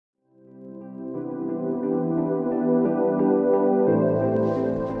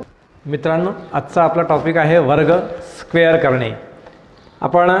मित्रांनो, आजचा आपला टॉपिक आहे वर्ग स्क्वेअर करणे।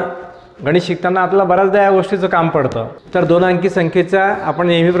 आपण गणित शिकताना आपल्याला बऱ्याचदा या गोष्टीचं काम पडतं। तर दोन अंकी संख्येचा आपण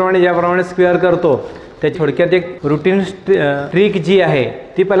नेहमीप्रमाणे ज्याप्रमाणे स्क्वेअर करतो त्या थोडक्यात एक रूटीन ट्रिक जी आहे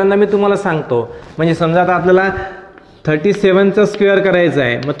ती पहिल्यांदा मी तुम्हाला सांगतो। म्हणजे समजा आता आपल्याला 37 चा स्क्वेअर करायचा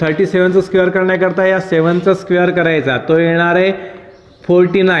आहे, मग 37 चा स्क्वेअर करण्याकरता या 7 चा स्क्वेअर करायचा, तो येणार आहे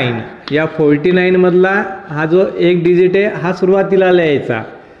 49। या 49 मधला हा जो एक डिजिट आहे हा सुरुवातीला लिहायचा,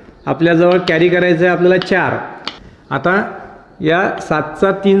 आपल्याजवळ कॅरी करायचं आहे आपल्याला 4। आता या 7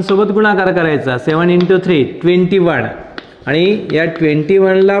 चा 3 सोबत गुणाकार करायचा, 7 × 3 21, आणि या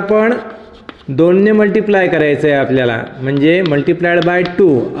 21 ला पण 2 ने मल्टिप्लाय करायचं आहे आपल्याला, म्हणजे मल्टिप्लाइड बाय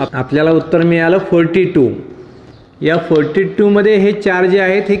 2 आपल्याला उत्तर मिळालं 42। या 42 मध्ये हे 4 जे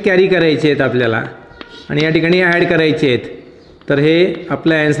आहेत हे कॅरी करायचे आहेत आपल्याला आणि या ठिकाणी ॲड करायचे आहेत। तर हे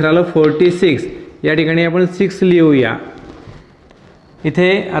आपलं आन्सर आलं 46। या ठिकाणी आपण 6 लिहूया।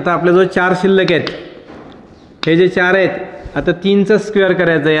 इथे आता आपले जो 4 शिल्लक आहेत, हे जे 4 आहेत, आता 3 चा स्क्वेअर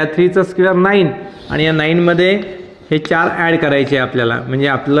करायचा आहे, या 3 चा स्क्वेअर 9 आणि या 9 मध्ये हे 4 ॲड करायचे आपल्याला, म्हणजे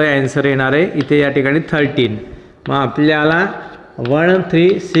आपलं आन्सर येणार आहे इथे या ठिकाणी 13। मग आपल्याला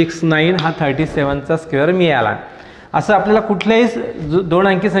 1369 हा 37 चा स्क्वेअर मिळाला। असं आपल्याला कुठल्याही दोन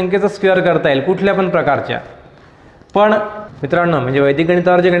अंकी संख्येचा स्क्वेअर करता येईल, कुठल्या पण प्रकारच्या। पण मित्रांनो, म्हणजे वैदिक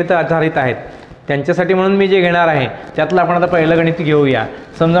गणितावर जे गणित आधारित आहेत त्यांच्यासाठी म्हणून मी जे घेणार आहे त्यातलं आपण आता पहिलं गणित घेऊया।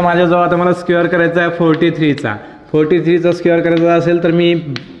 समजा माझ्याजवळ आता मला स्क्वेअर करायचा आहे 43 चा। 43 चा स्क्वेअर करायचा असेल तर मी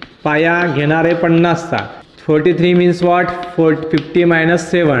पाया घेणार आहे 50 चा। 43 मीन्स व्हॉट, 50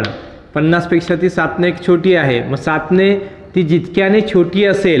 - 7। 50 पेक्षा ती 7 ने छोटी आहे, मग 7 ने ती जितक्याने छोटी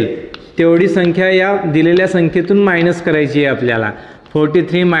असेल तेवढी संख्या या दिलेल्या संख्येतून मायनस करायची आहे आपल्याला।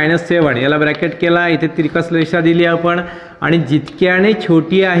 43 - 7 याला ब्रॅकेट केला, इथे तिरकस रेषा दिली आपण, आणि जितक्याने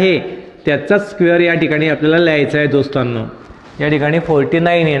छोटी आहे त्याचाच स्क्वेअर या ठिकाणी आपल्याला लिहायचा आहे दोस्तांनो। या ठिकाणी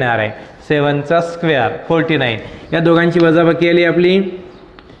 49 येणार आहे, 7 चा स्क्वेअर 49। या दोघांची वजाबाकी आली आपली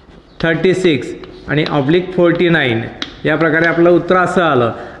 36 आणि ऑब्लिक 49। या प्रकारे आपलं उत्तर असं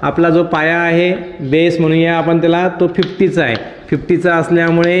आलं। आपला जो पाया आहे बेस म्हणूया आपण त्याला, तो 50चा आहे। 50चा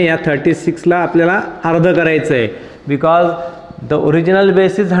असल्यामुळे या 36 ला आपल्याला अर्ध करायचं आहे, because the original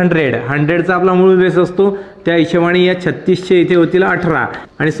base is 100। 100चा आपला मूळ बेस असतो, त्या हिशोबाने या 36चे इथे होतील 18,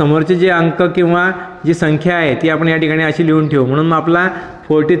 आणि समोरचे जे अंक किंवा जी संख्या आहे ती आपण या ठिकाणी अशी लिहून ठेवू। म्हणून मग आपला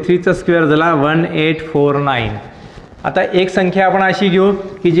 43 चा स्क्वेअर झाला 1849। आता एक संख्या आपण अशी घेऊ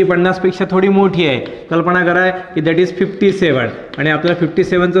की जी 50 पेक्षा थोडी मोठी आहे। कल्पना करा की दॅट इज 57, आणि आपल्याला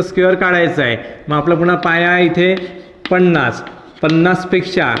 57 चा स्क्वेअर काढायचा आहे। मग आपला पुन्हा पाया इथे 50। 50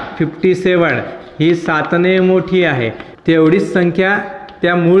 पेक्षा 57 ही 7 ने मोठी आहे, तेवढीच संख्या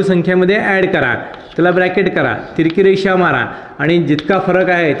त्या मूळ संख्येमध्ये ॲड करा, त्याला ब्रॅकेट करा, तिरकी रेषा मारा, आणि जितका फरक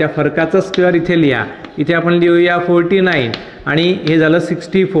आहे त्या फरकाचा स्क्वेअर इथे लिहा। इथे आपण लिहूया 49 आणि हे झालं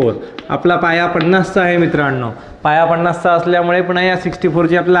 64। आपला पाया 50चा आहे मित्रांनो। पाया 50चा असल्यामुळे पुन्हा या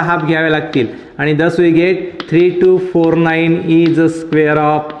 64चे आपल्याला हाफ घ्यावे लागतील, आणि thus we get 3249 is the square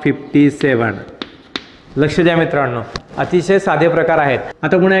of 57। लक्ष द्या मित्रांनो, अतिशय साधे प्रकार आहेत।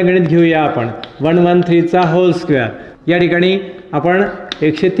 आता पुन्हा एक गणित घेऊया आपण 113 चा होल स्क्वेअर। या ठिकाणी आपण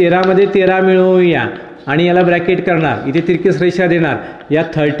 113 मध्ये 13 मिळवूया आणि याला ब्रॅकेट करणार, इथे तिरकीस रेषा देणार। या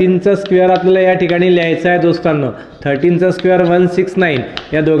 13 चा स्क्वेअर आपल्याला या ठिकाणी लिहायचा आहे दोस्तांनो। 13 चा स्क्वेअर 169।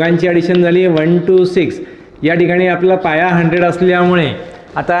 या दोघांची ॲडिशन झाली 126। या ठिकाणी आपला पाया 100 असल्यामुळे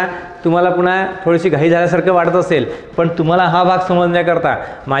आता तुम्हाला पुन्हा थोडीशी घाई झाल्यासारखं वाटत असेल, पण तुम्हाला हा भाग समजण्याकरता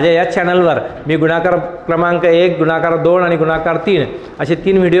माझ्या या चॅनलवर मी गुणाकार क्रमांक 1, गुणाकार 2 आणि गुणाकार 3 असे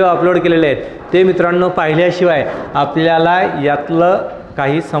 3 व्हिडिओ अपलोड केलेले आहेत। ते मित्रांनो पाहिल्याशिवाय आपल्याला यातलं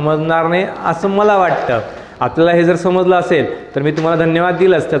काही समजणार नाही असं मला वाटतं। आपल्याला हे जर समजलं असेल तर मी तुम्हाला धन्यवाद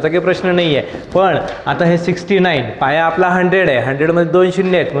दिलंच, त्याचा काही प्रश्न नाही आहे। पण आता हे 69, पाया आपला 100 आहे, 100 मध्ये 2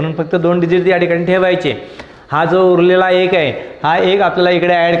 शून्य आहेत, म्हणून फक्त 2 डिजिट या ठिकाणी ठेवायचे। हा जो उरलेला 1 आहे, हा 1 आपल्याला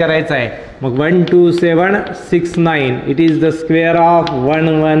इकडे ॲड करायचा आहे। मग 12769 it is the square of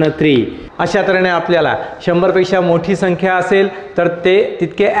 113। अशा तऱ्हेने आपल्याला 100 पेक्षा मोठी संख्या असेल तर ते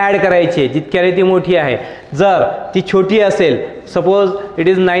तितके ॲड करायचे जितक्याने ती मोठी आहे। जर ती छोटी असेल, suppose it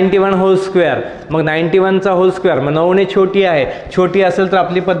is 91 hole square, मग 91 चा होल स्क्वेअर, मग 9 ने छोटी आहे। छोटी असेल तर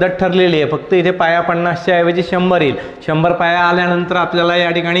आपली पद्धत ठरलेली आहे, फक्त इथे पाया 50च्या ऐवजी 100 येईल। 100 पाया आल्यानंतर आपल्याला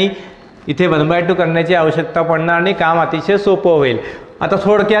या ठिकाणी इथे 1/2 करण्याची आवश्यकता पडणार आणि काम अतिशय सोपं होईल। आता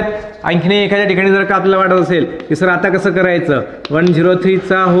थोडक्यात आणखीन एखाद्या ठिकाणी जर का आपल्याला वाटत असेल की सर आता कसं करायचं, 103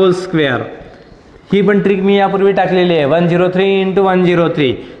 चा होल स्क्वेअर, ही पण ट्रिक मी यापूर्वी टाकलेली आहे, 103 ×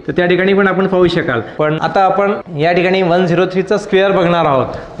 103। तर त्या ठिकाणी पण आपण पाहू शकाल। पण आता आपण या ठिकाणी 103 चा स्क्वेअर बघणार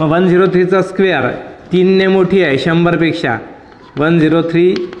आहोत। मग 103 चा स्क्वेअर 3 ने मोठी आहे 100 पेक्षा।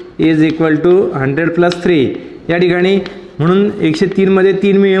 103 इज इक्वल टू 100 + 3। या ठिकाणी म्हणून 103 मध्ये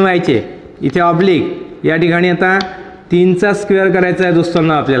 3 मिळवायचे, इथे ऑब्लिक या ठिकाणी आता 3चा स्क्वेअर करायचा आहे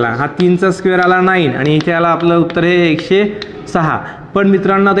दोस्तांनो आपल्याला. हा 3चा स्क्वेअर आला 9 आणि इथे आला आपलं उत्तर हे 106. पण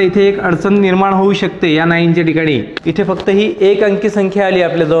मित्रांनो आता इथे एक अडचण निर्माण होऊ शकते या 9च्या ठिकाणी. इथे फक्त ही एक अंकी संख्या आली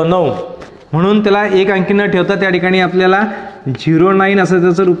आपल्याजवळ 9, म्हणून त्याला एक अंकी न ठेवता त्या ठिकाणी आपल्याला 09 असं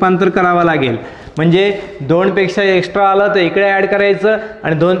त्याचं रूपांतर करावं लागेल. म्हणजे 2पेक्षा एक्स्ट्रा आलं तर इकडे ॲड करायचं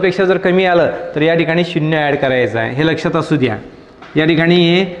आणि 2पेक्षा जर कमी आलं तर या ठिकाणी 0 ॲड करायचं आहे. हे लक्षात असू द्या. या ठिकाणी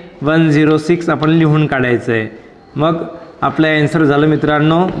हे 106 आपण लिहून काढायचं आहे. मग आपलं ॲन्सर झालं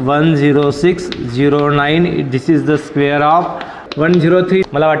मित्रांनो 10609. दिस इज द स्क्वेअर ऑफ 103.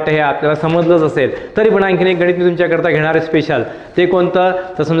 मला वाटतं हे आपल्याला समजलंच असेल. तरी पण आणखीन एक गणित मी तुमच्याकरता घेणार आहे स्पेशल. ते कोणतं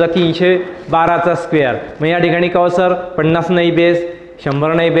तर समजा 312चा स्क्वेअर. मग या ठिकाणी का सर 50 नाही बेस,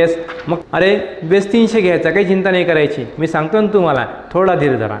 100 नाही बेस. मग अरे बेस 300 घ्यायचा, काही चिंता नाही करायची. मी सांगतो ना तुम्हाला, थोडा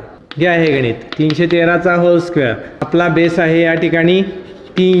धीर धरा. घ्या हे गणित 313चा होल स्क्वेअर. आपला बेस आहे या ठिकाणी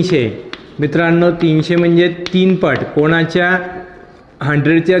 300. मित्रांनो 300 म्हणजे 3 पट. कोणाच्या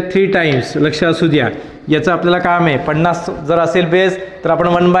 100च्या 3 टाइम्स. लक्ष असू द्या. याचं आपल्याला काम आहे 50 जर असेल बेस तर आपण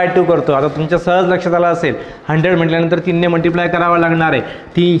 1/2 करतो. आता तुमच्या सहज लक्षात आलं असेल 100 म्हटल्यानंतर 3ने मल्टिप्लाय करावं लागणार आहे.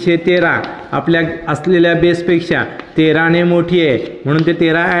 313 आपल्या असलेल्या बेसपेक्षा 13ने मोठी आहे म्हणून ते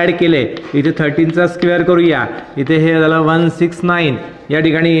 13 ॲड केले. इथे 13चा स्क्वेअर करूया. इथे हे झालं 169. या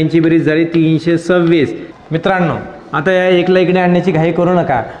ठिकाणी यांची बेरीज झाली 326. मित्रांनो आता या एकला इकडे आणण्याची घाई करू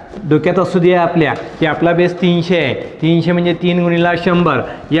नका. डोक्यात असू द्या आपल्या की आपला बेस 300 आहे. 300 म्हणजे 3 गुणिला 100.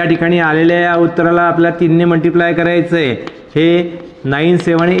 या ठिकाणी आलेल्या या उत्तराला आपल्याला 3ने मल्टिप्लाय करायचं आहे. हे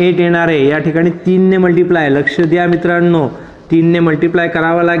 978 येणार आहे. या ठिकाणी 3ने मल्टिप्लाय. लक्ष द्या मित्रांनो, 3ने मल्टिप्लाय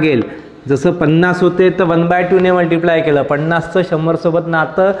करावं लागेल. जसं 50 होते तर 1/2ने मल्टिप्लाय केलं. 50चं 100सोबत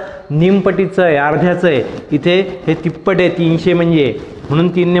नातं निमपटीचं आहे, अर्ध्याचं आहे. इथे हे तिप्पट आहे 300 म्हणजे, म्हणून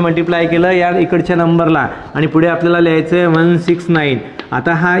 3ने मल्टिप्लाय केलं या इकडच्या नंबरला. आणि पुढे आपल्याला लिहायचं आहे 169.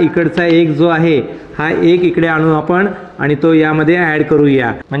 आता हा इकडचा एक जो आहे हा एक इकडे आणू आपण आणि तो यामध्ये ॲड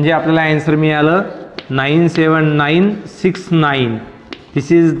करूया. म्हणजे आपल्याला ॲन्सर मिळालं 97969.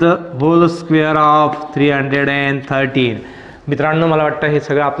 दिस is the hole square of 313. मित्रांनो मला वाटतं हे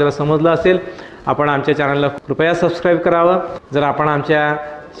सगळं आपल्याला समजलं असेल. आपण आमच्या चॅनलला कृपया सबस्क्राईब करावं. जर आपण आमच्या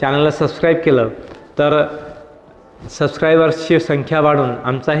चॅनलला सबस्क्राईब केलं तर सबस्क्रायबर्सची संख्या वाढून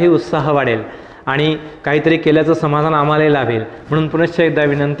आमचाही उत्साह वाढेल आणि काहीतरी केल्याचं समाधान आम्हालाही लाभेल. म्हणून पुनश्च एकदा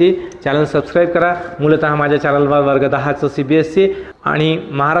विनंती, चॅनल सबस्क्राईब करा. मूलतः माझ्या चॅनलवर वर्ग 10चं CBSE आणि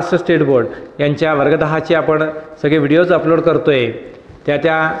महाराष्ट्र स्टेट बोर्ड यांच्या वर्ग 10चे आपण सगळे व्हिडिओज अपलोड करतो आहे.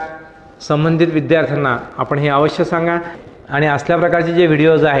 त्या संबंधित विद्यार्थ्यांना आपण हे अवश्य सांगा. आणि असल्या प्रकारचे जे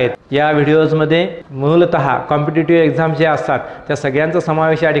व्हिडिओज आहेत या व्हिडिओजमध्ये मूलतः कॉम्पिटिटिव्ह एक्झाम जे असतात त्या सगळ्यांचा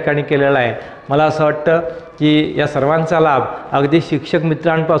समावेश या ठिकाणी केलेला आहे. मला असं वाटतं की या सर्वांचा लाभ अगदी शिक्षक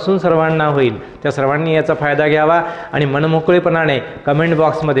मित्रांपासून सर्वांना होईल. त्या सर्वांनी याचा फायदा घ्यावा आणि मनमोकळेपणाने कमेंट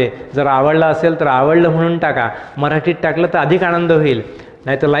बॉक्समध्ये जर आवडलं असेल तर आवडलं म्हणून टाका. मराठीत टाकलं तर अधिक आनंद होईल.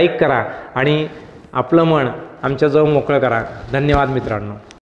 नाहीतर लाईक करा आणि आपलं मन आमच्याजवळ मोकळं करा. धन्यवाद मित्रांनो.